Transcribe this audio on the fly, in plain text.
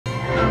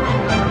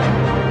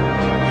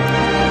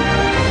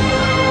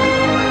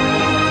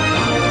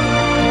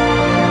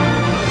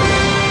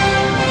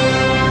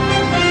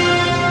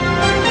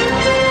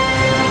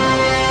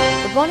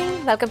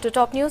Welcome to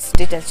top news.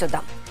 Details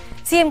చూద్దాం.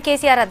 CM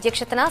KCR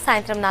అధ్యక్షతన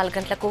సాయంత్రం 4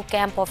 గంటలకు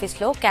క్యాంప్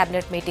ఆఫీస్లో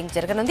కేబినెట్ మీటింగ్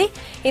జరగనుంది.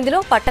 ఇందులో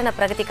పట్టణ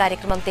ప్రగతి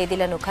కార్యక్రమం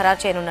తేదీలను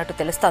ఖరారు చేయనున్నట్టు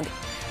తెలుస్తోంది.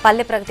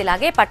 పల్లె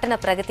ప్రగతిలాగే పట్టణ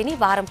ప్రగతిని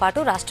వారం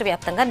పాటు రాష్ట్ర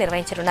వ్యాప్తంగా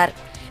నిర్వహించనున్నారు.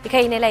 ఇక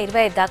ఈ నెల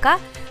 25 దాకా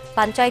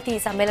పంచాయతీ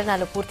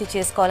సమ్మేళనాలు పూర్తి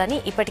చేసుకోవాలని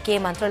ఇప్పటికే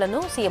మంత్రులను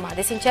సీఎం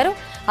ఆదేశించారు.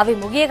 అవి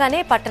ముగియగానే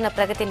పట్టణ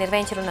ప్రగతి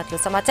నిర్వహించనున్నట్లు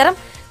సమాచారం.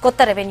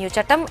 కొత్త రెవెన్యూ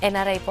చట్టం,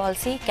 ఎన్ఆర్ఐ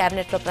పాలసీ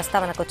కేబినెట్లో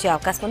ప్రస్తావనకు వచ్చే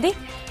అవకాశం ఉంది.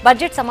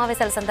 బడ్జెట్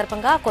సమావేశాల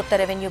సందర్భంగా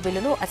కొత్త రెవెన్యూ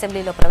బిల్లును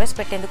అసెంబ్లీలో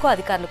ప్రవేశపెట్టేందుకు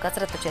అధికారులు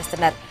కసరత్తు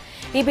చేస్తున్నారు.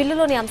 ఈ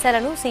బిల్లులోని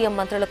అంశాలను సీఎం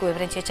మంత్రులకు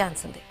వివరించే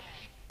ఛాన్స్ ఉంది.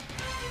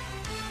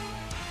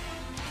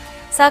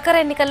 సహకార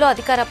ఎన్నికల్లో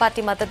అధికార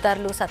పార్టీ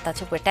మద్దతుదారులు సత్తా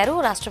చూపెట్టారు.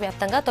 రాష్ట్ర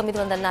వ్యాప్తంగా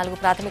 904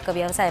 ప్రాథమిక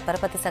వ్యవసాయ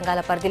పరపతి సంఘాల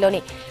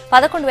పరిధిలోని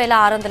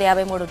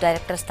 11,653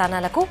 డైరెక్టర్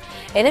స్థానాలకు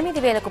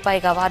 8,000కు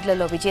పైగా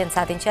వార్డులలో విజయం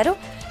సాధించారు.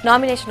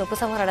 నామినేషన్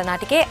ఉపసంహరణ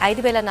నాటికే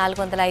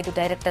 5,405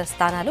 డైరెక్టర్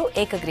స్థానాలు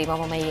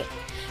ఏకగ్రీవమయ్యాయి.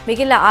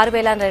 మిగిలిన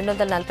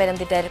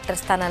 6,248 డైరెక్టర్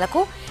స్థానాలకు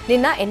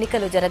నిన్న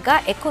ఎన్నికలు జరగ్గా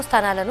ఎక్కువ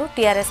స్థానాలను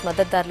టీఆర్ఎస్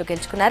మద్దతుదారులు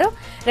గెలుచుకున్నారు.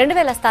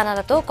 2,000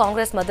 స్థానాలతో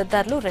కాంగ్రెస్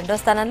మద్దతుదారులు 2వ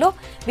స్థానంలో,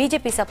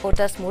 బీజేపీ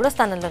సపోర్టర్స్ 3వ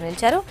స్థానంలో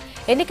నిలిచారు.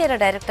 ఎన్నికైన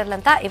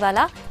డైరెక్టర్లంతా ఇవాళ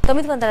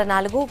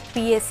 904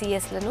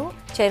 పీఏసీఎస్లను,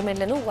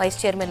 చైర్మన్లను, వైస్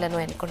చైర్మన్లను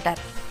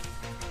ఎన్నుకుంటారు.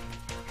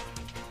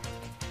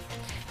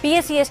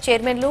 పీఏసీఎస్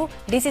చైర్మన్లు,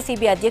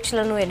 డీసీసీబీ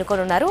అధ్యక్షులను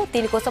ఎన్నుకోనున్నారు.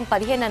 దీనికోసం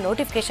 15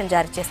 నోటిఫికేషన్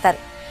జారీ చేస్తారు.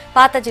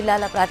 పాత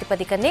జిల్లాల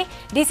ప్రాతిపదికనే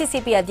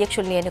డీసీసీబీ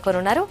అధ్యక్షుల్ని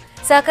ఎన్నుకోనున్నారు.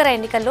 సహకార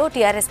ఎన్నికల్లో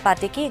టీఆర్ఎస్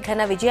పార్టీకి ఘన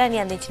విజయాన్ని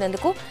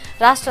అందించినందుకు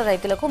రాష్ట్ర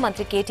రైతులకు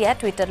మంత్రి కేటీఆర్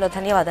ట్విట్టర్లో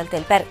ధన్యవాదాలు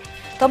తెలిపారు.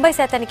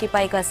 90%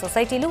 పైగా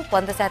సొసైటీలు,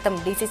 100%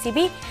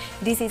 డీసీసీబీ,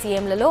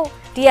 డీసీసీఎంలలో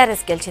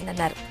టీఆర్ఎస్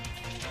గెలిచిందన్నారు.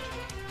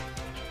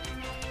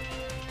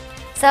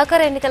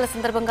 సహకార ఎన్నికల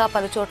సందర్భంగా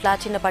పలుచోట్ల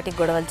చిన్నపాటి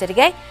గొడవలు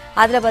జరిగాయి.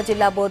 ఆదిలాబాద్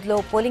జిల్లా బోధ్లో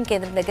పోలింగ్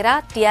కేంద్రం దగ్గర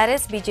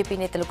టీఆర్ఎస్, బీజేపీ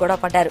నేతలు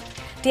గొడవపడ్డారు.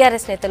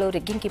 టీఆర్ఎస్ నేతలు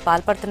రిగ్గింగ్కి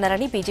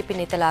పాల్పడుతున్నారని బీజేపీ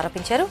నేతలు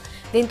ఆరోపించారు.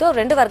 దీంతో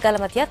 2 వర్గాల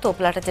మధ్య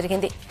తోపులాట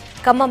జరిగింది.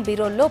 ఖమ్మం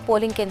బీరోల్లో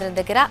పోలింగ్ కేంద్రం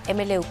దగ్గర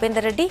ఎమ్మెల్యే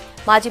ఉపేందర్ రెడ్డి,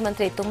 మాజీ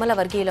మంత్రి తుమ్మల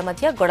వర్గీయుల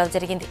మధ్య గొడవ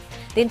జరిగింది.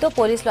 దీంతో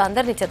పోలీసులు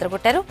అందరినీ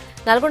చెదరగొట్టారు.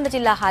 నల్గొండ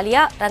జిల్లా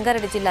హాలియా,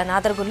 రంగారెడ్డి జిల్లా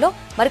నాదర్గుల్లో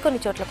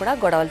మరికొన్ని చోట్ల కూడా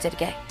గొడవలు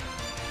జరిగాయి.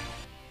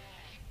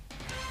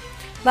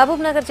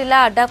 మహబూబ్నగర్ జిల్లా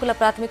అడ్డాకుల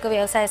ప్రాథమిక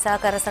వ్యవసాయ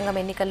సహకార సంఘం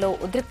ఎన్నికల్లో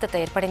ఉద్రిక్తత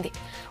ఏర్పడింది.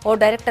 ఓ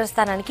డైరెక్టర్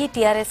స్థానానికి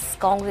టీఆర్ఎస్,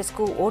 కాంగ్రెస్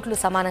కు ఓట్లు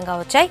సమానంగా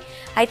వచ్చాయి.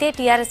 అయితే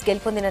టీఆర్ఎస్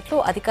గెలుపొందినట్లు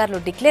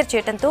అధికారులు డిక్లేర్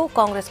చేయడంతో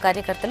కాంగ్రెస్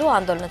కార్యకర్తలు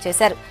ఆందోళన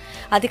చేశారు.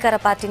 అధికార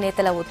పార్టీ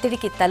నేతల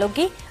ఒత్తిడికి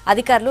తలొగ్గి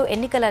అధికారులు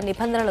ఎన్నికల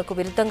నిబంధనలకు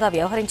విరుద్ధంగా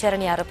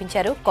వ్యవహరించారని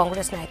ఆరోపించారు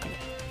కాంగ్రెస్ నాయకులు.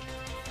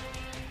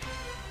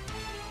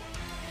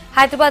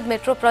 హైదరాబాద్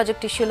మెట్రో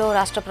ప్రాజెక్టు ఇష్యూలో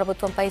రాష్ట్ర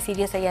ప్రభుత్వంపై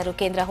సీరియస్ అయ్యారు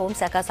కేంద్ర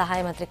హోంశాఖ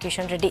సహాయ మంత్రి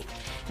Kishan Reddy.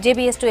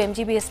 JBS to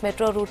MGBS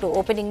metro route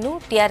opening ను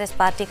టీఆర్ఎస్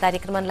పార్టీ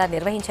కార్యక్రమంలా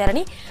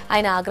నిర్వహించారని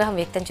ఆయన ఆగ్రహం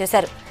వ్యక్తం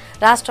చేశారు.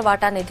 రాష్ట్ర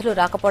వాటా నిధులు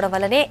రాకపోవడం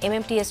వల్లనే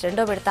ఎంఎంటీఎస్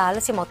 2వ విడత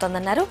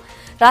ఆలస్యమవుతోందన్నారు.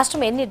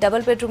 రాష్ట్రం ఎన్ని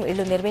డబుల్ బెడ్రూమ్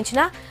ఇళ్లు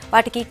నిర్మించినా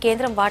వాటికి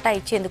కేంద్రం వాటా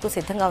ఇచ్చేందుకు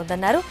సిద్ధంగా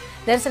ఉందన్నారు.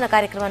 నిరసన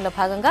కార్యక్రమంలో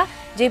భాగంగా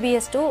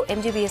జేబీఎస్ టు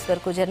ఎంజీబీఎస్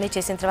వరకు జర్నీ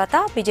చేసిన తర్వాత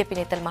బీజేపీ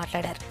నేతలు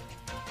మాట్లాడారు.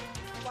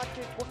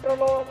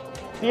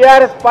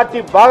 టీఆర్ఎస్ పార్టీ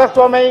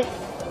భాగస్వామై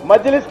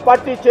మజ్లిస్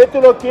పార్టీ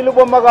చేతిలో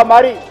కీలుబొమ్మగా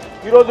మారి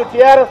ఈరోజు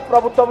టీఆర్ఎస్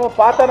ప్రభుత్వము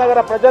పాతనగర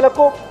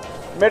ప్రజలకు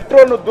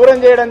మెట్రోను దూరం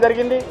చేయడం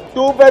జరిగింది.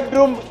 2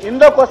 బెడ్రూమ్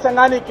ఇండ్ల కోసం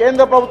కానీ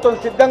కేంద్ర ప్రభుత్వం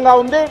సిద్ధంగా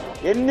ఉంది.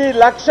 ఎన్ని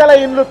లక్షల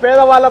ఇండ్లు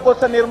పేదవాళ్ల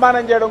కోసం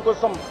నిర్మాణం చేయడం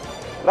కోసం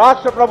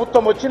రాష్ట్ర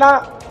ప్రభుత్వం వచ్చినా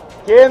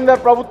కేంద్ర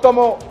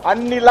ప్రభుత్వము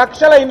అన్ని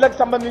లక్షల ఇండ్లకు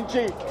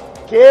సంబంధించి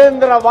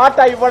కేంద్ర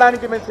వాటా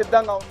ఇవ్వడానికి మేము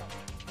సిద్ధంగా ఉన్నాం.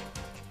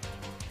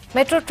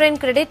 మెట్రో ట్రైన్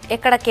క్రెడిట్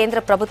ఎక్కడ కేంద్ర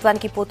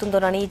ప్రభుత్వానికి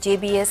పోతుందోనని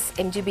జేబీఎస్,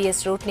 ఎంజీబీఎస్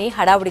రూట్ ని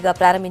హడావుడిగా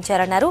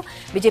ప్రారంభించారన్నారు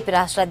బీజేపీ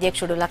రాష్ట్ర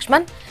అధ్యక్షుడు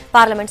లక్ష్మణ్.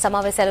 పార్లమెంట్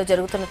సమావేశాలు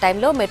జరుగుతున్న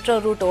టైంలో మెట్రో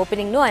రూట్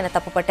ఓపెనింగ్ ను ఆయన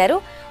తప్పుపట్టారు.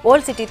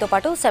 ఓల్డ్ సిటీతో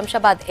పాటు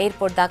శంషాబాద్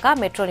ఎయిర్పోర్ట్ దాకా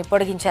మెట్రోని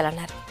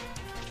పొడిగించాలన్నారు.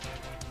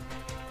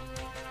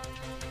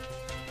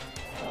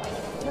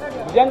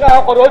 నిజంగా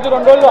ఒక రోజు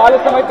 2 రోజులు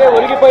ఆలస్యం అయితే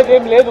ఒరిగిపోయేది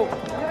ఏం లేదు.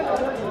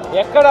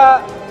 ఎక్కడ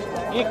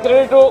ఈ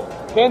క్రెడిట్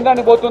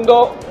కేంద్రానికి పోతుందో,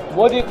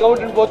 మోదీ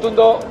గవర్నమెంట్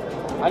పోతుందో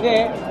అనే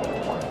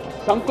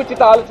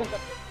సంకుచిత ఆలోచన.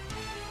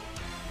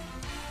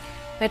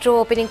 మెట్రో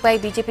ఓపెనింగ్ పై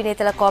బీజేపీ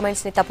నేతల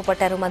కామెంట్స్ ని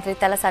తప్పుపట్టారు మంత్రి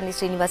తలసాని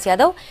శ్రీనివాస్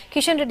యాదవ్.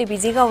 కిషన్ రెడ్డి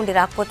బిజీగా ఉండి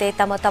రాకపోతే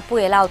తమ తప్పు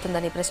ఎలా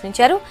అవుతుందని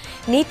ప్రశ్నించారు.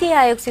 నీతి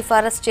ఆయోగ్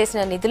సిఫారసు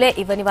చేసిన నిధులే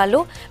ఇవ్వని వాళ్లు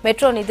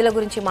మెట్రో నిధుల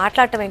గురించి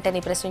మాట్లాడటం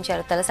ఏంటని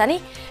ప్రశ్నించారు తలసాని.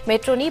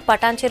 మెట్రోని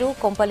పటాన్చెరు,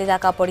 కొంపల్లి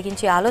దాకా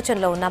పొడిగించే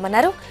ఆలోచనలో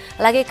ఉన్నామన్నారు.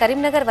 అలాగే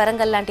కరీంనగర్,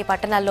 వరంగల్ లాంటి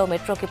పట్టణాల్లో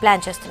మెట్రోకి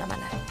ప్లాన్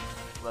చేస్తున్నామన్నారు.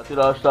 ప్రతి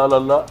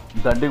రాష్ట్రాలల్లో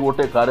దండి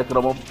కొట్టే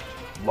కార్యక్రమం,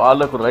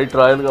 వాళ్లకు రైట్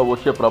రాయల్గా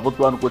వచ్చే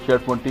ప్రభుత్వానికి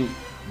వచ్చేటువంటి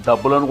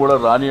డబ్బులను కూడా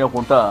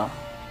రానియకుండా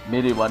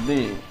మీరు ఇవన్నీ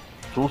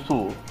చూస్తూ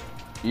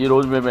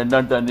ఈరోజు మేము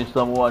ఎన్నంటే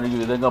అందిస్తాము అనే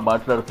విధంగా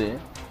మాట్లాడితే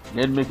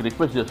నేను మీకు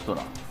రిక్వెస్ట్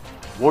చేస్తున్నా.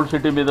 ఓల్డ్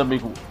సిటీ మీద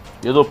మీకు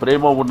ఏదో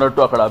ప్రేమ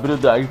ఉన్నట్టు అక్కడ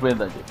అభివృద్ధి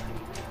ఆగిపోయిందండి.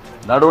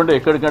 నడవండి,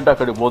 ఎక్కడికంటే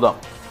అక్కడికి పోదాం.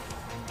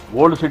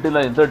 ఓల్డ్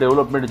సిటీలో ఎంత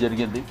డెవలప్మెంట్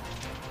జరిగింది.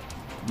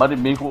 మరి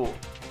మీకు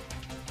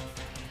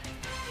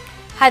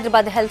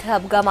హైదరాబాద్ హెల్త్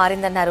హబ్ గా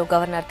మారిందన్నారు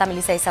గవర్నర్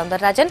తమిళిసై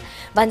సౌందరరాజన్.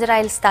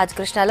 బంజారాయిల్స్ తాజ్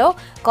కృష్ణలో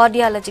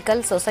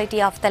cardiological society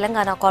of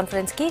Telangana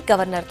conference కి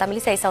గవర్నర్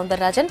తమిళిసై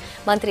సౌందరరాజన్,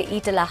 మంత్రి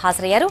ఈటెల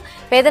హాజరయ్యారు.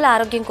 పేదల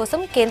ఆరోగ్యం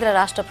కోసం కేంద్ర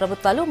రాష్ట్ర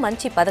ప్రభుత్వాలు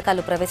మంచి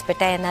పథకాలు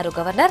ప్రవేశపెట్టాయన్నారు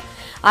గవర్నర్.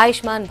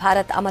 ఆయుష్మాన్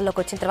భారత్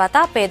అమల్లోకి వచ్చిన తర్వాత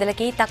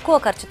పేదలకి తక్కువ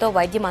ఖర్చుతో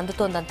వైద్యం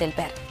అందుతోందని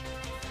తెలిపారు.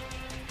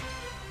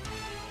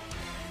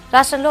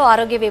 రాష్ట్రంలో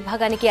ఆరోగ్య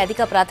విభాగానికి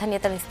అధిక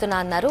ప్రాధాన్యతనిస్తున్నా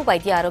అన్నారు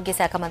వైద్య ఆరోగ్య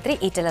శాఖ మంత్రి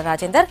ఈటెల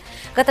రాజేందర్.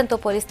 గతంతో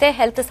పోలిస్తే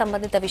హెల్త్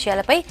సంబంధిత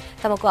విషయాలపై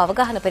తమకు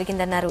అవగాహన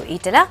పెరిగిందన్నారు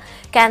ఈటెల.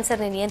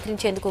 క్యాన్సర్ ని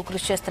నియంత్రించేందుకు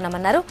కృషి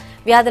చేస్తున్నామన్నారు.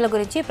 వ్యాధుల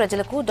గురించి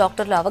ప్రజలకు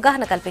డాక్టర్లు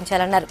అవగాహన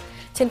కల్పించాలన్నారు.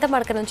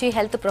 చింతమడక నుంచి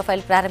హెల్త్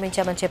ప్రొఫైల్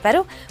ప్రారంభించామని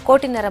చెప్పారు. 1.5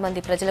 కోటి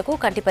మంది ప్రజలకు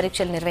కంటి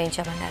పరీక్షలు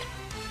నిర్వహించామన్నారు.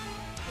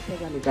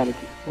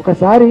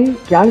 ఒకసారి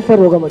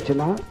క్యాన్సర్ రోగం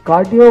వచ్చినా,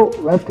 కార్డియో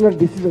వాస్కులర్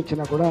డిసీజ్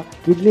వచ్చినా కూడా,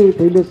 కిడ్నీ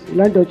ఫెయిల్యూర్స్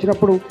ఇలాంటివి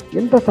వచ్చినప్పుడు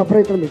ఎంత సఫర్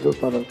అవుతుందో మీరు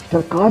చూస్తారు.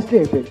 చాలా కాస్ట్లీ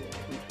అయిపోయింది.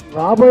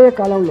 రాబోయే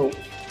కాలంలో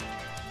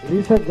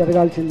రీసెర్చ్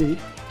జరగాల్సింది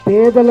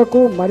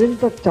పేదలకు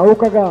మరింత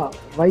చౌకగా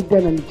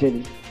వైద్యాన్ని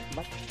అందించేది.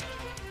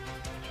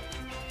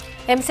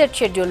 ఎంసెట్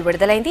షెడ్యూల్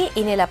విడుదలైంది.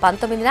 ఈ నెల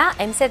 19న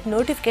ఎంసెట్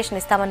నోటిఫికేషన్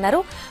ఇస్తామన్నారు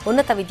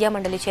ఉన్నత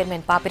విద్యామండలి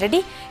చైర్మన్ పాపిరెడ్డి.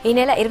 ఈ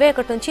నెల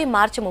 21 నుంచి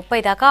మార్చి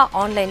 30 దాకా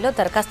ఆన్లైన్లో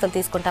దరఖాస్తులు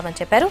తీసుకుంటామని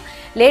చెప్పారు.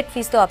 లేట్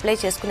ఫీజుతో అప్లై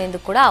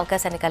చేసుకునేందుకు కూడా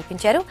అవకాశాన్ని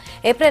కల్పించారు.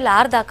 ఏప్రిల్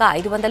 6 దాకా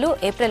 500,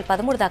 ఏప్రిల్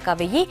 13 దాకా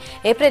 1000,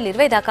 ఏప్రిల్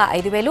 20 దాకా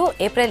 5000,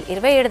 ఏప్రిల్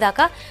 27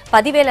 దాకా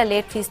 10,000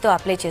 లేట్ ఫీజుతో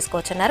అప్లై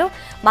చేసుకోవచ్చన్నారు.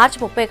 మార్చి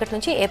 31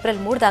 నుంచి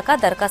ఏప్రిల్ 3 దాకా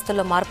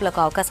దరఖాస్తుల్లో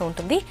మార్పులకు అవకాశం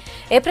ఉంటుంది.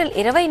 ఏప్రిల్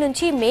 20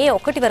 నుంచి మే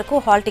 1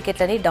 వరకు హాల్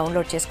టికెట్లని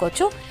డౌన్లోడ్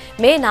చేసుకోవచ్చు.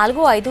 మే 4,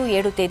 5,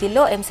 7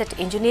 తేదీల్లో ఎంసెట్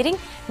ఇంజనీరింగ్,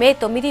 మే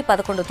 9,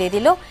 11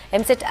 తేదీల్లో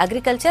ఎంసెట్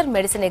అగ్రికల్చర్,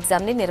 మెడిసిన్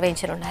ఎగ్జామ్ ని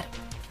నిర్వహించనున్నారు.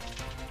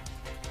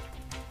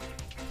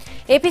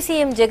 ఏపీ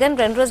సీఎం జగన్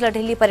 2 రోజుల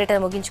ఢిల్లీ పర్యటన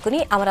ముగించుకుని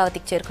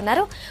అమరావతికి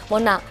చేరుకున్నారు.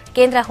 మొన్న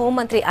కేంద్ర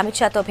హోంమంత్రి అమిత్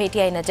షాతో భేటీ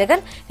అయిన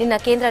జగన్ నిన్న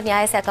కేంద్ర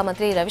న్యాయశాఖ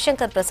మంత్రి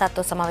రవిశంకర్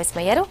ప్రసాద్తో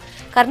సమావేశమయ్యారు.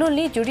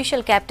 కర్నూలుని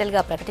జ్యుడిషియల్ క్యాపిటల్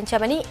గా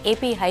ప్రకటించామని,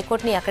 ఏపీ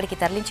హైకోర్టుని అక్కడికి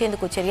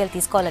తరలించేందుకు చర్యలు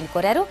తీసుకోవాలని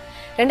కోరారు.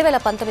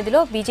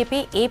 2019లో బీజేపీ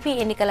ఏపీ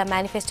ఎన్నికల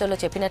మేనిఫెస్టోలో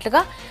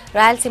చెప్పినట్లుగా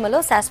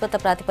రాయలసీమలో శాశ్వత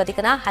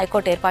ప్రాతిపదికన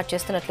హైకోర్టు ఏర్పాటు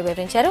చేస్తున్నట్లు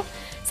వివరించారు.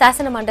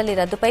 శాసన మండలి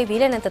రద్దుపై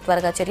వీలైనంత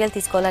త్వరగా చర్యలు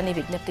తీసుకోవాలని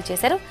విజ్ఞప్తి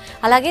చేశారు.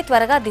 అలాగే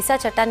త్వరగా దిశ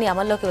చట్టాన్ని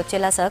అమల్లోకి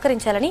వచ్చేలా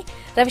సహకరించాలని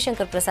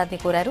రవిశంకర్ ప్రసాద్ ని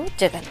కోరారు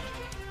జగన్.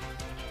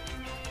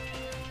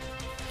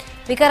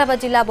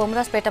 వికారాబాద్ జిల్లా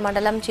బొమ్రాస్పేట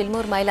మండలం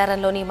చిల్మూర్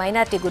మైలారంలోని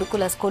మైనార్టీ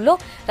గురుకుల స్కూల్లో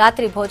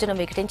రాత్రి భోజనం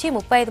వికటించి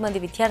 35 మంది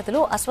విద్యార్థులు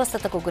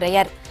అస్వస్థతకు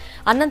గురయ్యారు.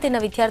 అన్నం తిన్న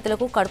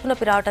విద్యార్థులకు కడుపు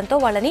నొప్పి రావడంతో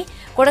వాళ్లని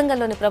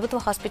కొడంగల్లోని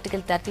ప్రభుత్వ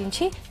హాస్పిటల్కి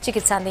తరలించి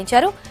చికిత్స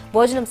అందించారు.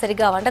 భోజనం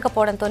సరిగా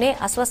వండకపోవడంతోనే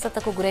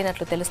అస్వస్థతకు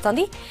గురైనట్లు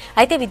తెలుస్తోంది.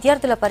 అయితే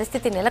విద్యార్థుల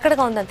పరిస్థితి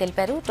నిలకడగా ఉందని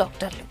తెలిపారు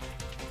డాక్టర్లు.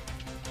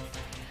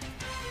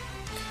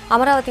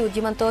 అమరావతి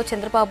ఉద్యమంతో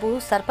చంద్రబాబు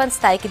సర్పంచ్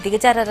స్థాయికి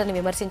దిగజారని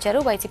విమర్శించారు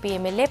వైసీపీ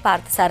ఎమ్మెల్యే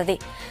పార్థసారథి.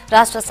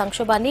 రాష్ట్ర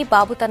సంక్షోభాన్ని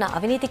బాబు తన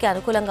అవినీతికి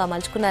అనుకూలంగా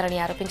మలుచుకున్నారని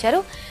ఆరోపించారు.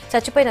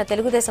 చచ్చిపోయిన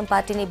తెలుగుదేశం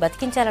పార్టీని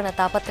బతికించాలన్న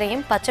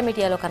తాపత్రయం పచ్చ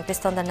మీడియాలో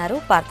కనిపిస్తోందన్నారు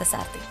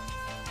పార్థసారథి.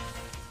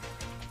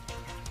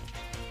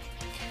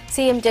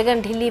 సీఎం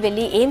జగన్ ఢిల్లీ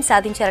వెళ్లి ఏం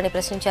సాధించారని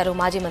ప్రశ్నించారు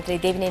మాజీ మంత్రి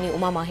దేవినేని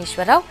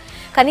ఉమామహేశ్వరరావు.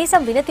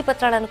 కనీసం వినతి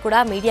పత్రాలను కూడా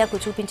మీడియాకు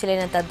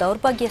చూపించలేనంత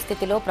దౌర్భాగ్య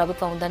స్థితిలో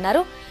ప్రభుత్వం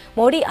ఉందన్నారు.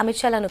 మోడీ,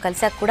 అమిత్ షాలను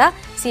కలిశాక కూడా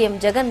సీఎం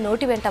జగన్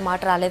నోటి వెంట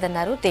మాట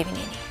రాలేదన్నారు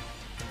దేవినేని.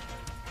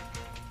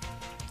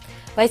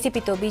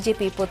 వైసీపీతో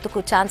బీజేపీ పొత్తుకు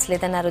ఛాన్స్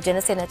లేదన్నారు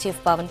జనసేన చీఫ్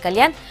పవన్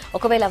కళ్యాణ్.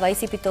 ఒకవేళ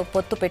వైసీపీతో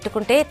పొత్తు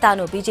పెట్టుకుంటే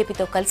తాను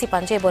బీజేపీతో కలిసి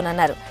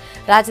పనిచేయబోనన్నారు.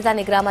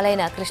 రాజధాని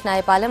గ్రామాలైన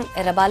కృష్ణాయపాలెం,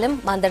 ఎర్రబాలెం,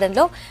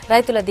 మందడంలో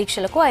రైతుల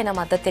దీక్షలకు ఆయన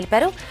మద్దతు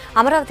తెలిపారు.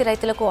 అమరావతి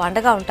రైతులకు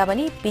అండగా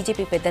ఉంటామని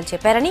బీజేపీ పెద్దలు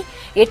చెప్పారని,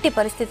 ఎట్టి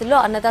పరిస్థితుల్లో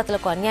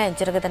అన్నదాతలకు అన్యాయం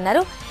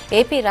జరగదన్నారు.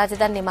 ఏపీ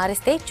రాజధానిని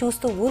మారిస్తే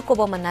చూస్తూ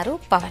ఊరుకోబోమన్నారు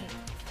Pawan.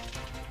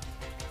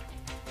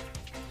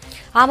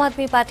 Aam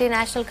Aadmi party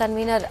national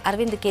convener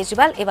Arvind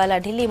Kejriwal ఇవాళ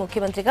ఢిల్లీ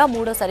ముఖ్యమంత్రిగా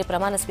 3వసారి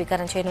ప్రమాణ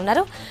స్వీకారం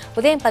చేయనున్నారు.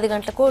 ఉదయం 10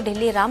 గంటలకు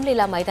ఢిల్లీ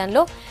రామ్లీలా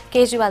మైదాన్లో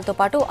కేజ్రీవాల్తో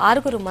పాటు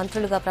 6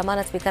 మంత్రులుగా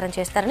ప్రమాణ స్వీకారం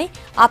చేస్తారని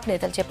ఆప్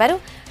నేతలు చెప్పారు.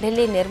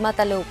 ఢిల్లీ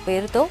నిర్మాతలు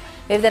పేరుతో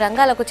వివిధ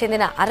రంగాలకు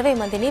చెందిన 60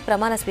 మందిని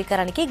ప్రమాణ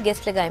స్వీకారానికి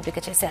గెస్టులుగా ఎంపిక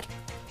చేశారు.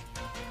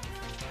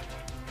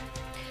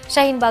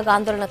 షహీన్బాగ్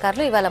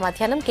ఆందోళనకారులు ఇవాళ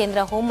మధ్యాహ్నం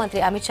కేంద్ర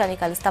హోంమంత్రి అమిత్ షాని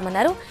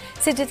కలుస్తామన్నారు.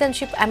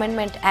 సిటిజన్షిప్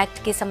అమెండ్మెంట్ యాక్ట్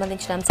కి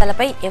సంబంధించిన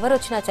అంశాలపై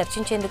ఎవరొచ్చినా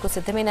చర్చించేందుకు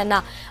సిద్దమేనన్న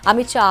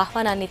అమిత్ షా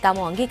ఆహ్వానాన్ని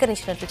తాము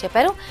అంగీకరించినట్లు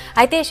చెప్పారు.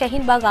 అయితే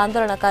షహీన్బాగ్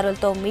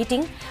ఆందోళనకారులతో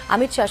మీటింగ్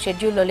అమిత్ షా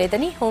షెడ్యూల్లో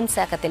లేదని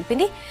హోంశాఖ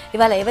తెలిపింది.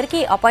 ఇవాళ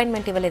ఎవరికీ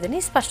అపాయింట్మెంట్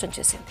ఇవ్వలేదని స్పష్టం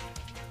చేసింది.